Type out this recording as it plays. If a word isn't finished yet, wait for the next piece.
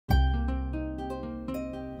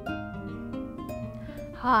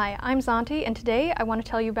Hi, I'm Zanti, and today I want to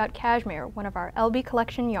tell you about Cashmere, one of our LB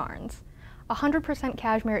collection yarns. 100%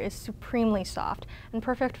 cashmere is supremely soft and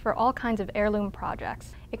perfect for all kinds of heirloom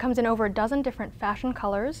projects. It comes in over a dozen different fashion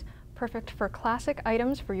colors, perfect for classic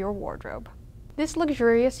items for your wardrobe. This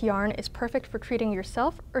luxurious yarn is perfect for treating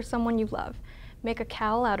yourself or someone you love. Make a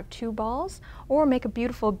cowl out of 2 balls, or make a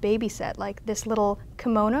beautiful baby set like this little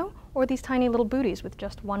kimono or these tiny little booties with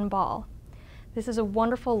just 1 ball. This is a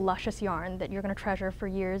wonderful, luscious yarn that you're going to treasure for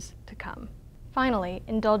years to come. Finally,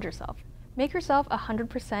 indulge yourself. Make yourself a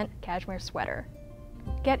 100% cashmere sweater.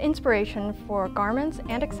 Get inspiration for garments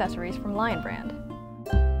and accessories from Lion Brand.